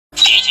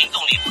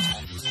动力不足，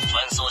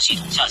穿梭系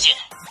统下线，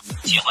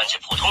切换至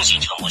普通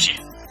行车模式。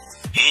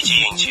一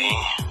级引擎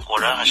果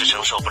然还是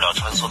承受不了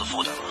穿梭的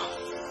负担了。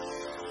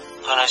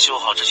看来修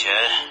好之前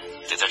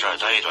得在这儿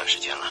待一段时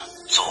间了。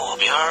左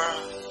边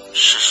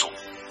是树，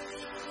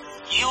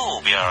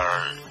右边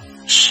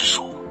是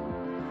树，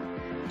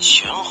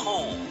前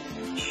后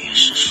也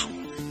是树，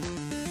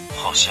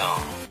好像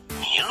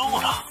迷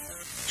路了。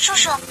叔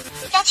叔，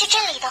要去这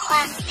里的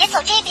话，得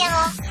走这边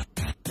哦。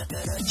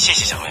谢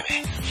谢小妹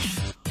妹。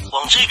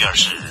往这边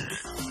是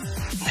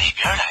哪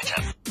边来着？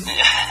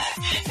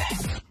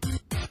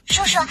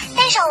叔叔，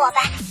带上我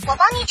吧，我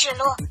帮你指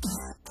路。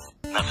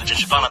那可真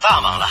是帮了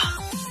大忙了，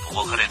不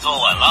过可得坐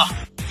稳了，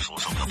叔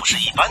叔可不是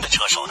一般的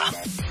车手呢。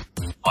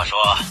话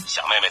说，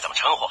小妹妹怎么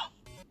称呼？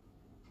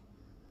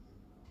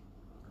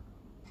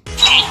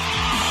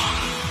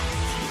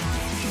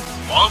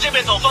往这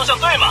边走，方向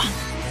对吗？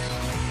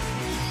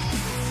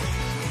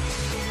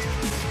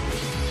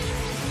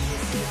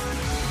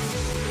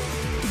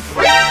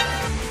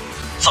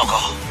糟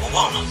糕，我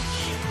忘了，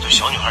对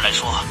小女孩来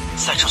说，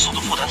赛车速度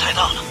负担太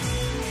大了。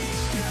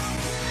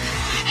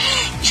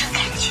这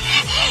感觉，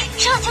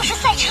这就是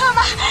赛车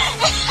吗？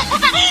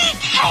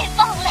太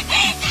棒了，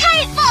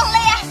太棒了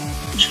呀！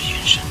这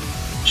眼神，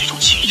这种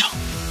气场，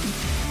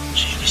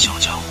这个小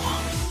家伙，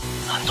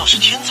难道是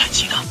天才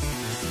级的？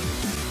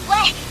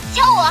喂，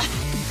教我，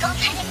刚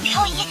才那个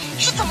漂移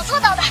是怎么做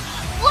到的？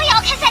我也要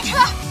开赛车。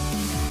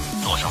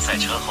坐上赛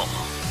车后，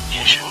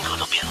连人格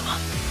都变了吗？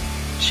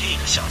这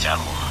个小家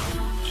伙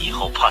以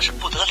后怕是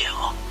不得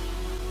了。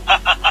哈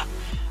哈哈，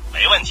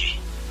没问题，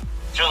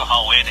正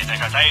好我也得在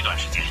这儿待一段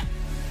时间。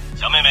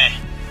小妹妹，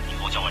以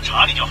后叫我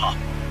查理就好。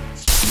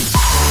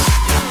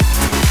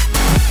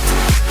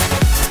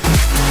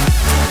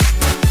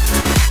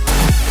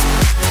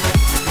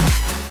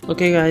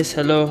Okay guys,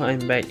 hello,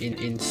 I'm back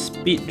in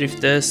Speed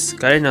Drifters,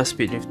 Garena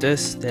Speed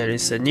Drifters. There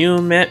is a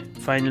new map,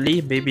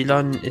 finally,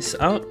 Babylon is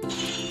out.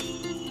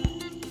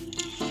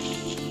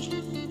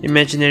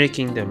 Imaginary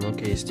Kingdom,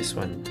 okay, it's this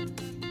one.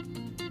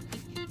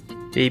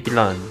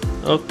 Babylon,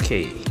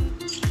 okay.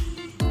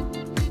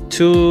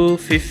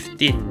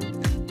 215.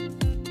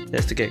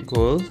 That's to get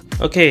gold.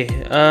 Okay,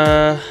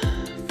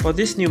 for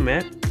this new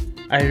map,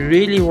 I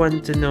really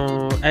want to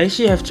know. I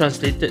actually have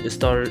translated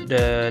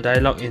the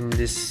dialogue in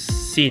this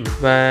scene,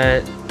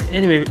 but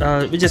anyway,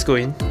 we just go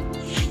in.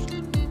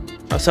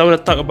 So I want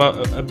to talk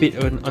about a bit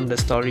on the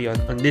story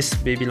on this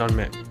Babylon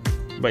map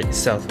by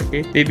itself.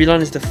 Okay,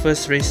 Babylon is the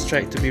first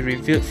racetrack to be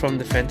revealed from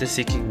the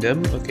fantasy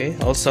kingdom. Okay,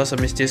 all sorts of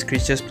mysterious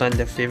creatures plant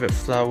their favorite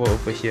flower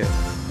over here.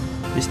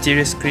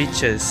 Mysterious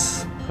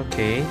creatures.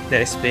 Okay,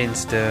 that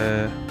explains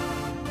the.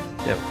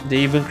 Yep, they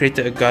even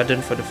created a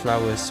garden for the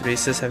flowers.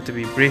 Racers have to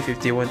be brave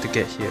if they want to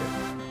get here.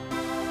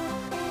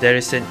 There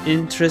is an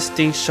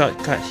interesting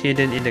shortcut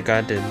hidden in the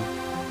garden.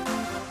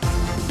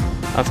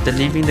 After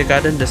leaving the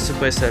garden, the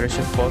super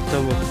acceleration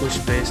portal will push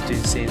players to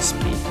insane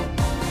speed.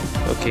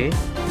 Okay.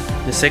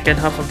 The second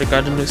half of the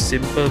garden looks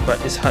simple but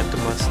it's hard to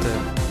master.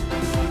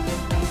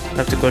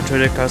 Have to control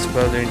the cars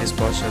well during this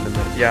portion of the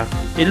map. Yeah,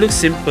 it looks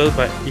simple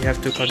but you have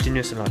to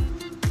continuous a lot.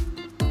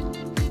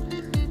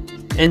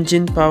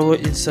 Engine power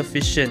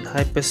insufficient,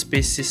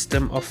 hyperspace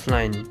system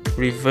offline,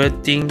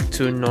 reverting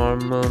to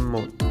normal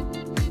mode.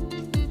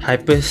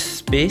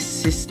 Hyperspace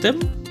system?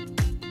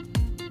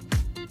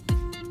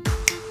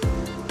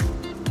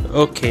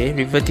 Okay,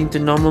 reverting to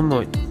normal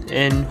mode.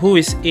 And who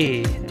is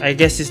A? I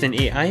guess it's an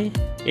AI?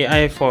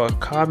 AI for a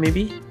car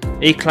maybe?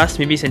 A-class,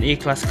 maybe it's an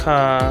A-class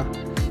car.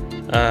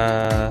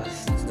 The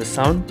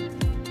sound?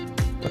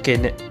 Okay,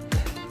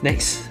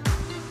 next.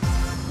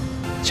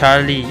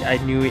 Charlie, I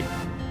knew it.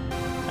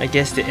 I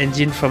guess the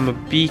engine from a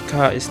B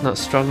car is not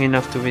strong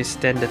enough to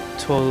withstand the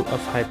toll of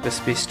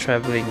hyperspace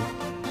traveling.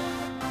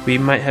 We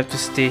might have to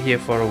stay here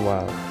for a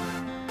while.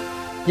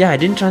 Yeah, I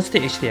didn't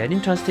translate actually. I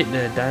didn't translate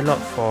the dialogue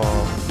for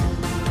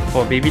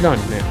Babylon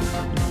map.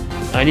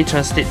 I only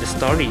translate the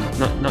story,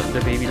 not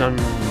the Babylon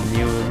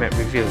new map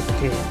reveal.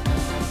 Okay.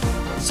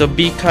 So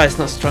B car is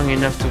not strong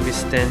enough to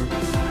withstand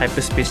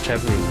hyperspace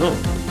traveling. No.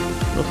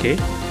 Okay.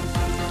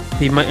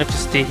 We might have to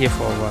stay here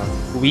for a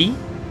while. We?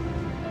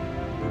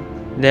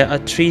 There are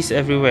trees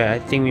everywhere. I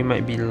think we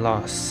might be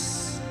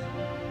lost.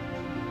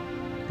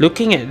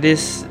 Looking at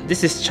this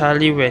is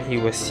Charlie when he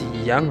was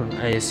young,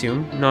 I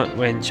assume. Not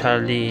when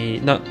Charlie...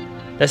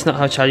 That's not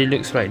how Charlie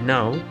looks right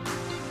now.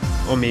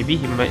 Or maybe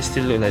he might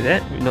still look like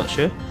that. We're not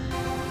sure.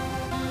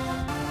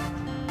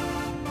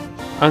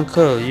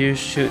 Uncle, you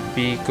should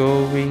be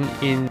going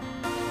in...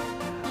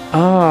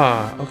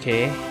 Ah,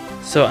 okay.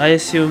 So I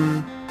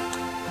assume...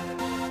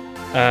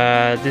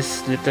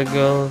 this little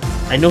girl...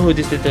 I know who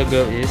this little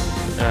girl is.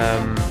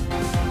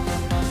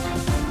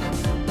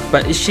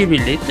 But is she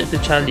related to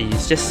Charlie?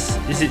 Is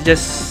it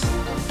just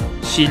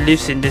she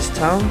lives in this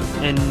town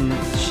and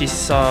she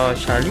saw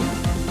Charlie?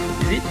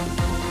 Is it?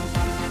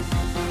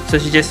 So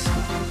she just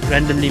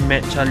randomly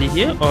met Charlie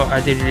here, or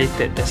are they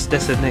related? That's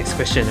the next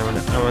question I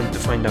want to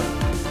find out.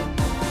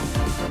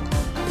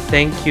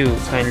 Thank you,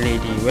 kind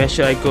lady. Where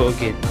should I go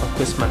again? Of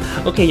super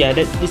smart. Okay, yeah,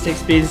 this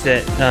explains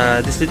that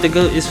this little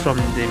girl is from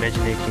the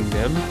Imaginary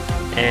Kingdom,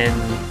 and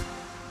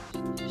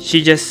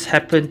she just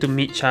happened to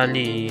meet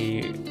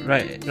Charlie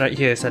right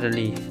here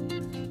suddenly.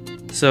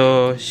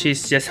 So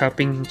she's just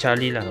helping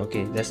Charlie lah.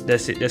 Okay,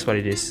 that's it. That's what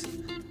it is.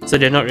 So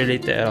they're not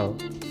related at all.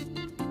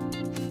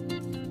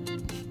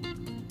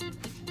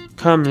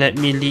 Come, let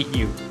me lead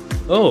you.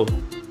 Oh,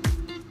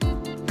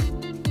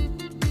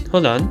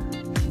 hold on.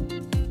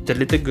 The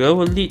little girl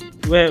will lead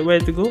where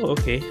to go.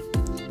 Okay.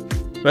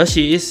 Well,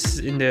 she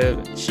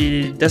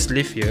does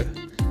live here.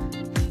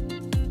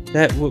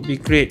 That would be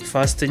great.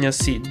 Fasten your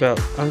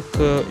seatbelt.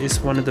 Uncle is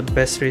one of the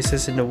best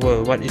racers in the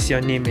world. What is your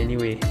name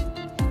anyway?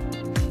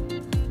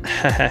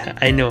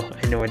 I know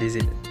what is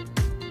it.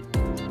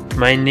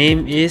 My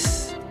name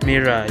is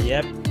Mira.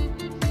 Yep.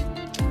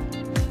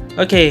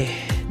 Okay,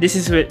 this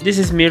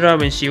is Mira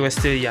when she was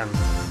still young.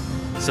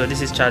 So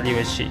this is Charlie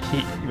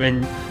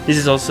this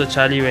is also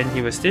Charlie when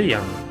he was still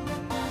young.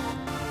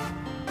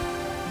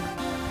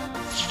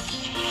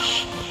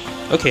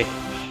 Okay.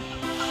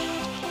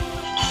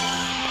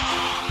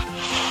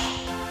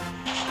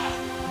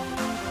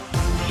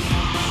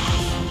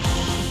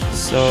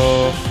 So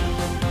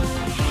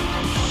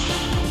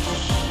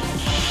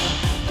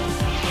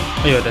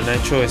the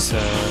nitro is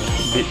a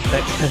bit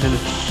back.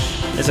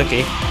 It's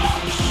okay.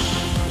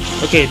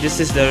 Okay, this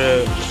is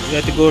we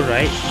have to go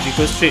right. If you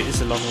go straight, it's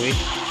a long way.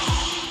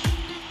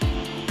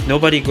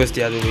 Nobody goes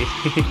the other way.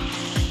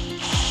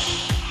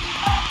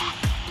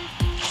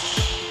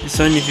 This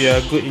one, if you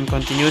are good in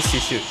continuous, you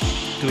should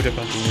do the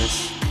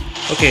continuous.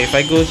 Okay, if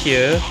I go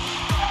here,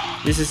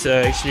 this is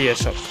actually a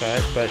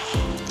shortcut, but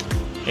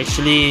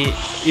actually,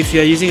 if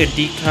you are using a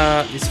D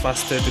car, it's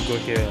faster to go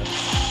here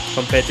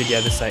compared to the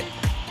other side.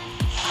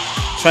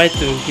 Try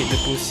to hit the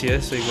boost here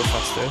so you go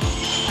faster,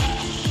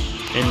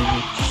 and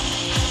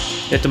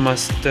you have to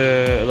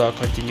master a lot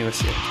of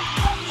continuous here.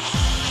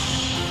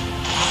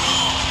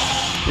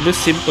 It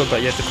looks simple,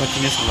 but you have to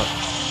continuous a lot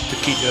to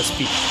keep your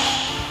speed.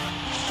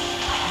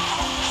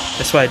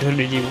 That's why I don't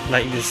really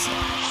like this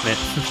map.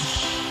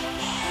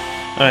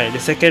 Alright, the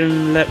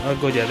second lap I'll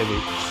go the other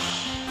way,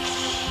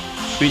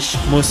 which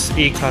most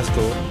A cars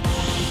go.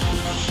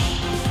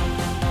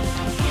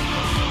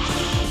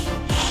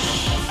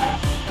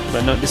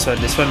 But not this one.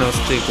 This one I'll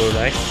still go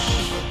right.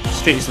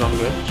 Straight is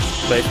longer.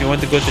 But if you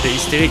want to go to the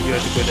Easter egg, you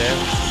have to go there.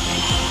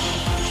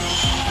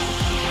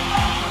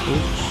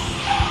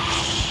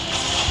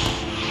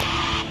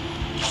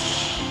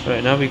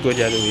 Alright, now we go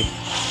the other way.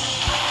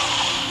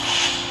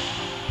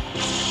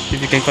 If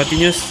you can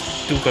continuous,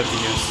 do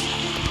continuous.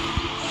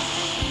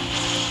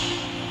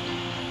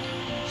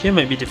 Here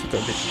might be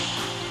difficult bit,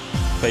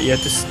 but you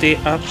have to stay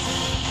up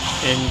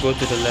and go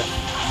to the left.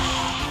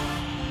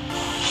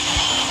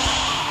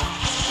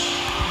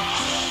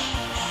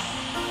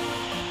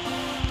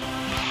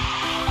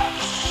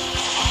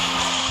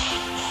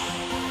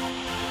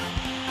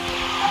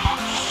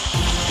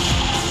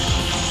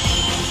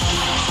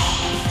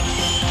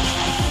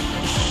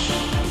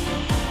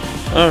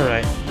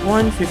 Alright,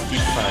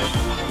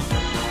 155.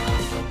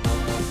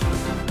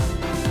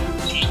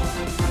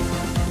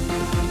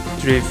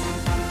 Drift.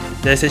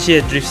 There's actually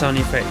a drift sound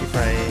effect if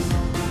I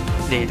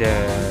play the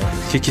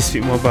Kiki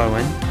Speed Mobile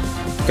one,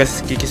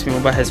 because Kiki Speed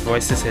Mobile has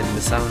voices and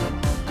the sound.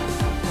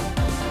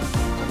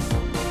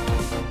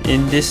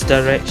 In this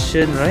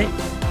direction, right?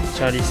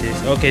 Charlie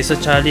says. Okay, so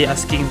Charlie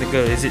asking the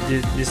girl, is it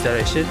this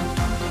direction?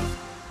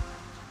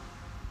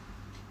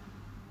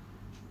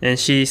 And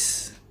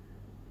she's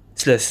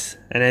useless,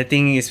 and I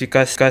think it's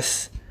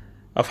because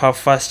of how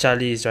fast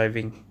Charlie is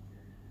driving.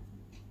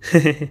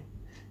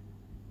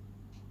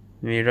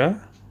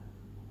 Mira?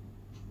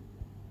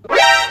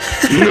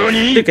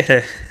 Look at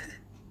her.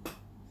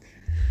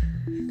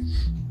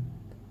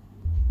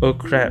 Oh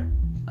crap,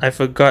 I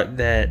forgot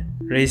that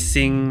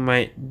racing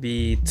might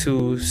be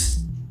too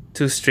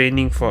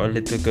straining for a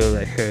little girl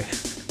like her.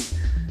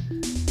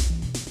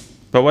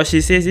 But what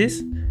she says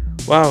is,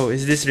 wow,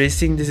 is this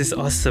racing? This is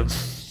awesome.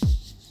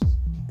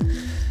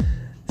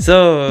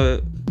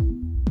 So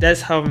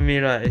that's how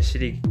Mira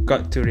actually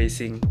got to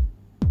racing.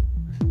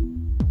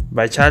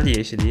 By Charlie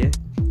actually.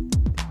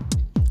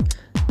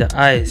 The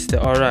eyes,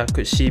 the aura,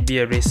 could she be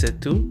a racer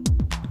too?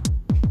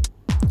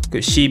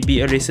 Could she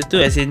be a racer too?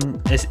 As in,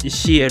 is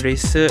she a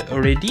racer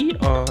already,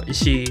 or is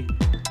she...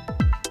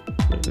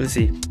 Let's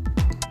see.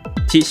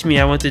 Teach me,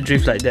 I want to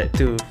drift like that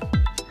too.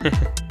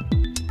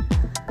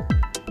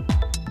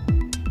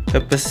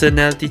 Her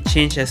personality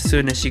changed as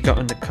soon as she got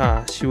on the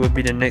car. She will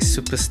be the next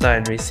superstar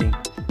in racing.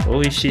 Oh,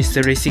 if she's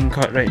the racing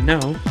car right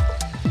now.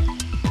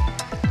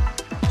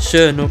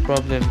 Sure, no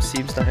problem.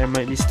 Seems like I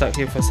might be stuck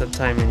here for some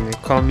time anyway.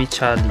 Call me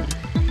Charlie.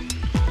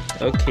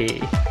 Okay.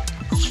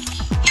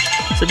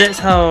 So that's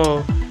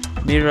how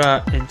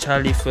Mira and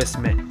Charlie first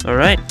met.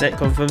 Alright, that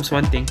confirms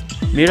one thing.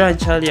 Mira and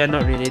Charlie are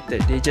not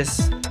related. They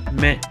just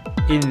met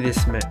in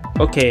this map.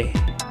 Okay,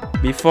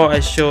 before I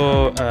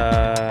show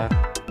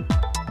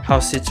how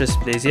Citrus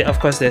plays it, of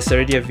course there's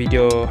already a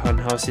video on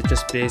how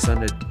Citrus plays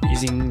on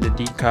using the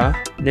D car.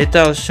 Later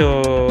I'll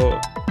show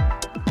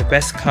the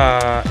best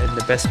car and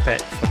the best pet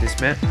for this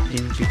map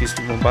in QQ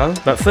Speed Mobile.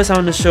 But first I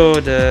want to show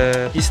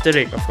the Easter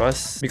egg, of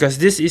course, because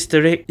this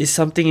Easter egg is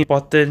something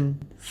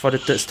important for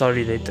the third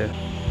story later.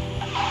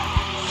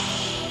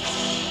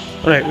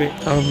 Alright, wait,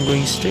 I'm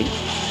going straight.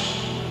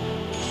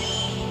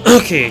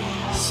 Okay,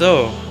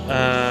 so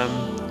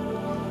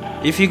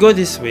if you go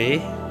this way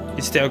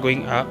instead of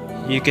going up,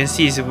 you can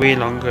see it's way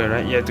longer,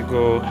 right? You have to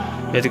go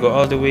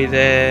all the way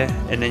there,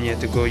 and then you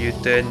have to go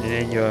U-turn, and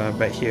then you're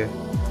back here.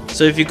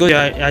 So if you go to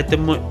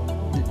item mode,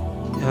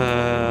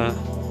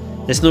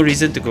 there's no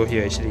reason to go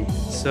here actually.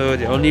 So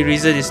the only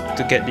reason is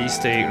to get the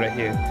Easter egg right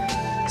here.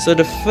 So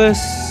the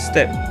first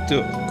step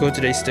to go to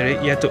the Easter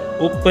egg, you have to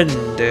open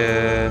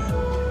the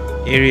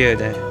area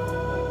there.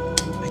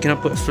 I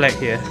cannot put a flag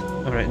here.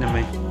 Alright,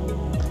 never mind.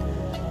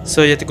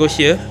 So you have to go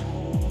here.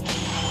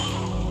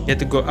 You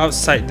have to go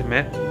outside the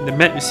map. The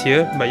map is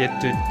here, but you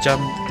have to jump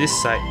this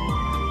side.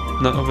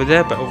 Not over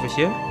there, but over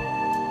here.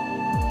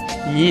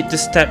 You need to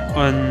step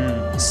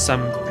on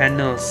some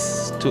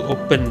panels to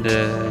open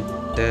the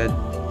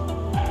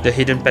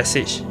hidden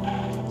passage.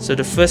 So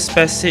the first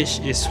passage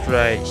is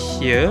right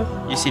here.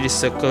 You see this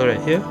circle right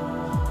here?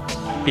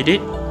 Hit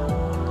it.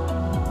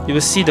 You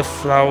will see the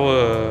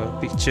flower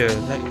picture,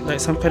 like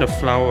some kind of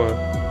flower.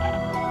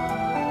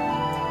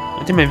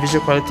 I think my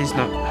visual quality is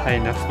not high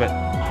enough, but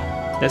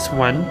that's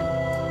one.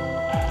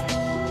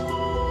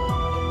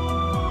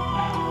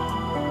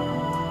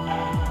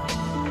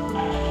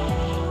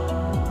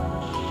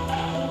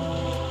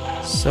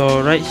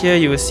 So right here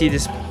you will see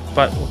this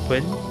part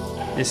open,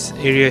 this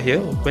area here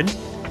open.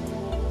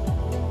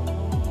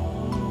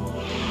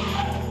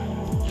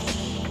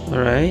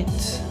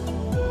 Alright.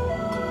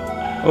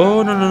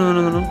 Oh no.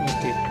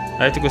 Okay,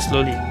 I have to go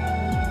slowly.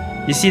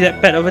 You see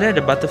that pet over there,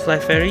 the butterfly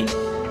fairy?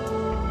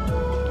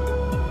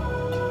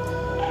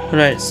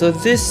 Alright, so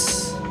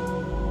this,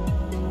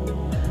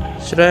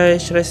 should I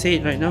say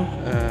it right now?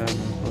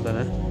 Hold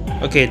on.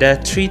 Okay, there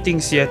are 3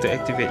 things you have to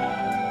activate.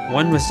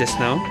 One was just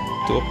now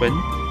to open.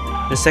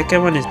 The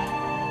second one is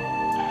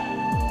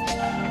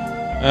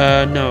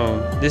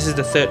no, this is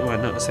the third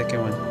one, not the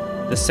second one.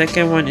 The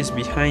second one is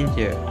behind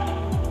here.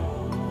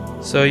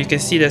 So you can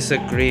see there's a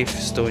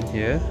gravestone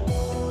here,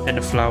 and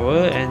a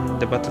flower, and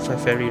the butterfly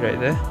fairy right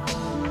there.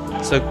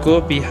 So go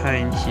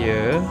behind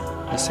here.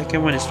 The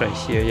second one is right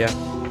here, yeah.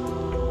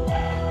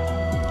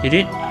 Hit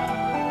it.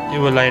 It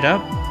will light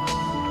up.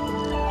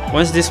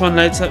 Once this one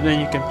lights up, then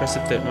you can press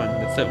the third one.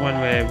 The third one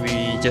where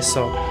we just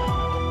saw.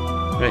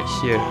 Right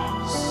here.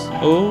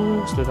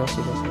 Oh, slow down.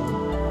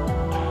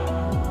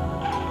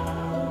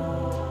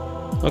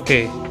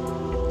 Okay.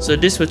 So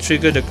this will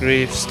trigger the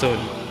gravestone.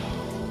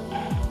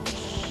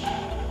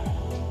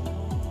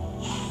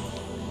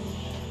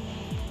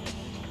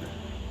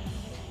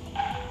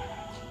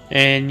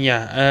 And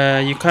yeah,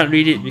 you can't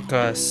read it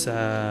because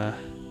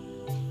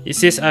it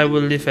says I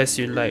will live as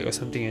you like or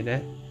something like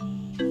that.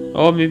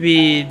 Or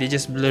maybe they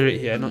just blur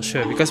it here, I'm not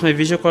sure. Because my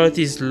visual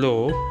quality is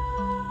low,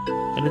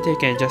 I don't think I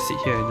can adjust it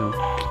here, no.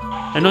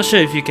 I'm not sure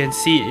if you can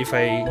see it if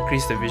I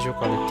increase the visual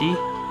quality,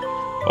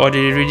 or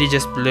they really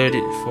just blurred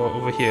it for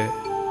over here.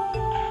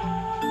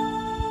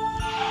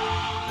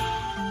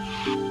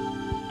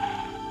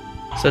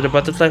 So the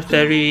butterfly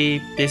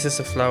fairy places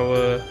a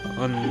flower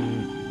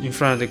in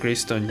front of the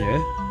gravestone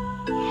here.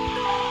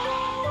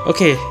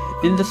 Okay,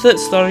 in the third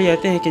story, I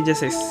think I can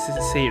just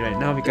say it right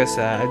now because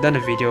I've done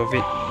a video of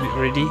it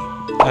already.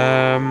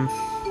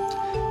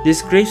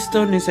 This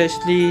gravestone is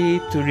actually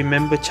to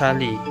remember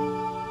Charlie.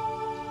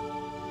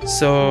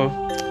 So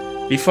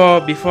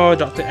before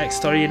Dr. X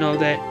story and all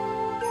that,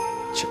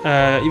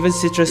 even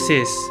Citra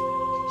says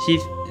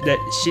she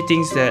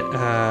thinks that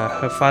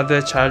her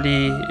father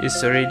Charlie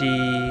is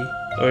already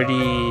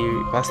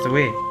passed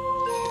away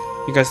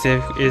because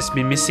he's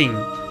been missing.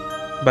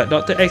 But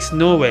Dr. X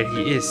know where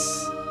he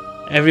is.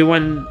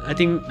 Everyone, I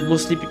think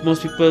most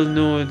people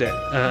know that.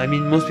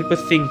 Most people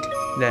think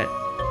that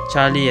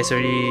Charlie has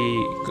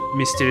already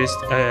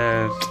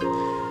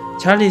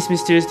Charlie is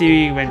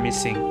mysteriously went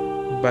missing,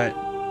 but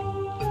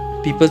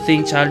people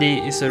think Charlie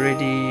is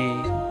already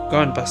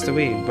gone, passed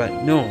away.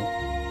 But no,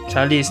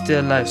 Charlie is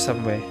still alive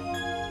somewhere.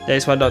 That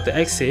is what Dr.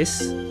 X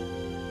says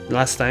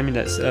last time in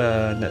that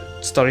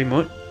story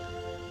mode.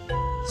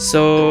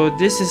 So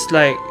this is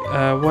like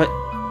what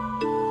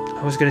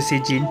I was gonna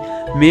say.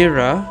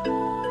 Mira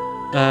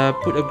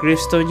put a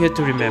gravestone here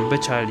to remember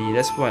Charlie.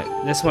 That's what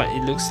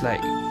it looks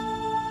like.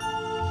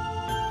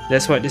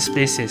 That's what this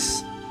place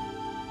is.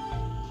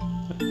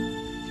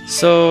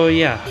 So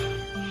yeah,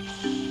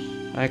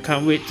 I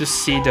can't wait to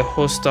see the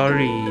whole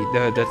story,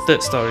 the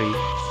third story.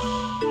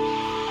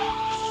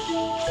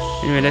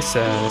 Anyway, let's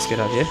get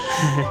out here.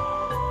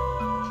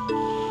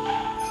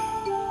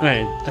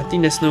 Right, I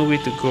think there's no way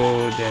to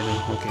go there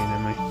now. Okay,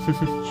 never mind.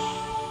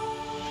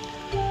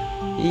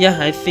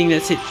 Yeah, I think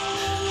that's it.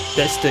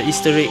 That's the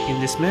Easter egg in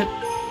this map.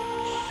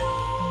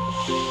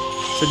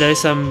 So there is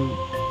some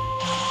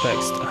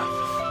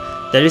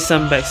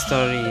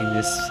backstory in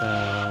this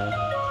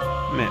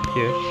map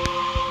here.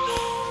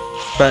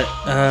 But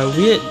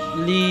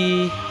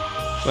weirdly,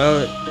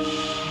 well,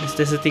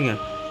 there's the thing.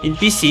 In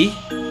PC,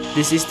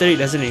 this Easter egg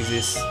doesn't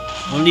exist.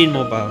 Only in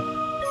mobile.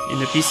 In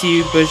the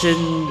PC version,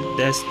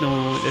 there's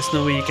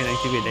no way you can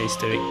activate the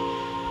Easter egg.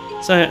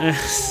 So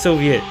so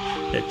weird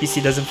that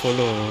PC doesn't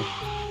follow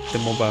the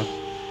mobile.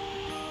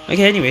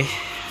 Okay, anyway.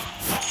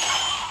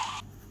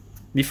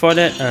 Before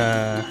that,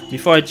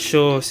 before I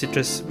show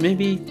Citrus,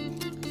 maybe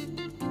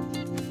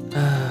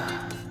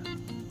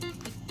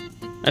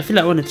I feel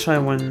like I want to try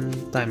one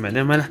time, but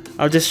never mind.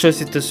 I'll just show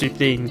Citrus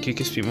replay in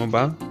QQ Speed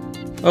Mobile.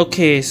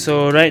 Okay,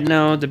 so right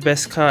now the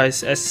best car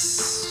is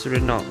S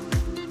Renault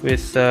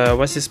with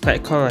what's this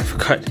pack called? I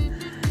forgot.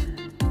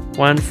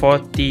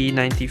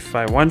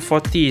 140.95.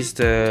 140 is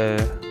the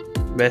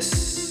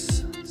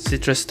best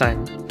Citrus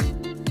time.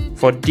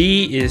 For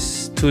D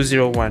is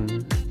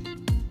 201.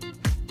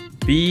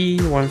 B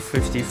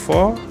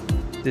 154.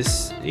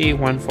 This A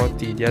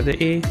 140. The other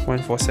A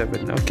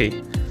 147.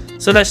 Okay,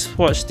 so let's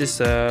watch this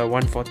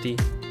 140.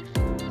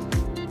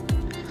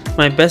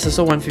 My best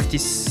also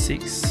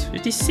 156.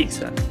 56.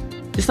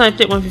 Just now I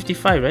played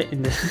 155, right?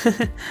 In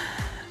the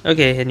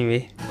okay,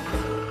 anyway.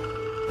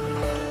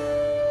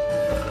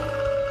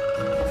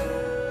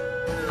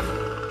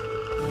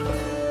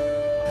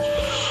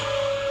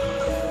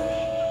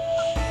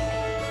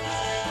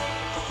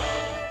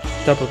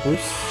 Double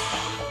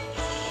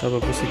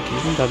boost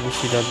again,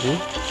 WCW.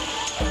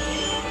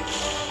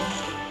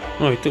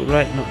 Oh, it took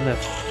right, not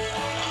left.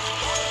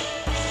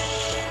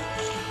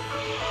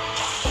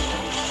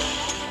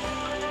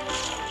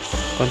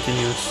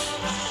 Continuous.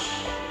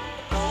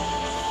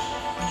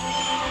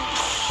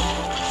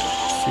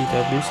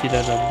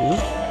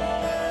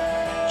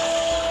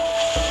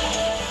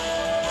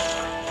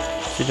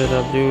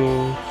 CW.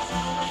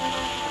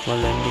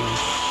 While landing.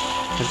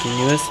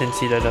 Continuous and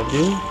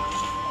CW.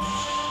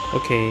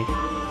 Okay.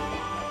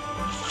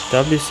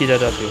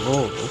 WCW.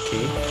 Oh,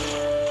 okay.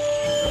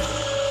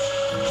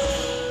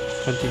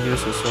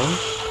 Continuous as well.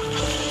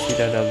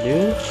 CW.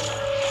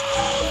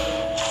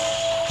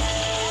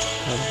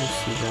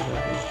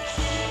 WCW.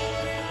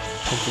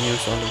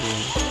 Continuous all the way.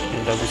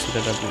 And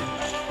WCW.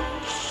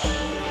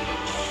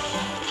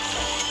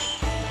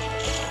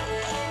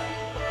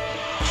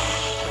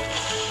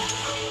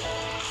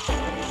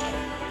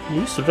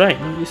 Use right,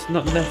 use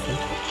not left.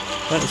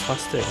 Right is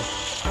faster.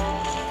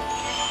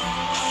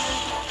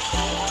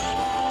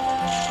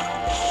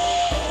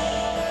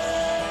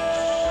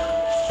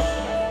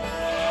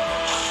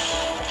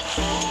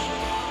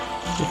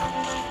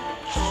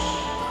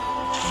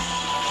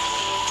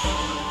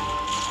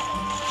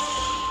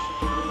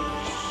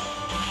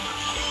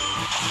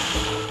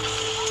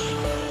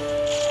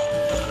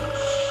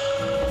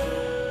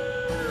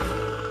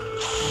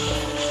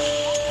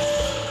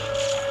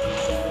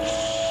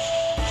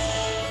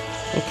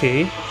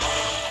 Okay.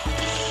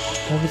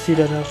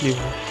 WCW.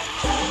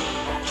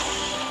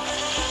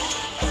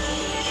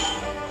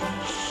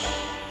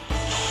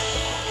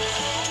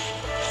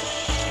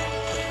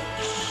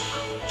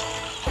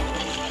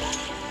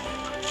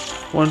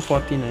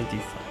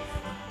 $140.95.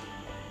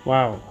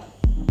 Wow.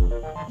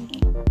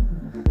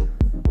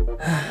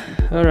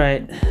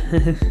 Alright.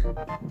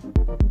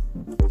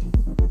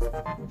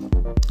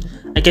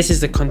 I guess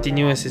it's the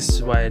continuous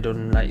is why I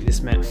don't like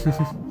this map.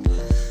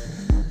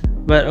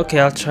 But okay,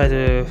 I'll try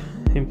to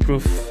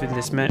improve in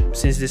this map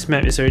since this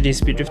map is already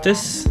Speed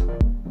Drifters.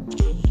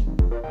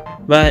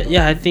 But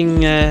yeah, I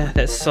think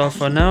that's all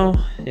for now.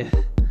 Yeah,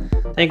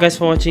 thank you guys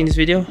for watching this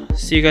video.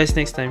 See you guys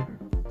next time.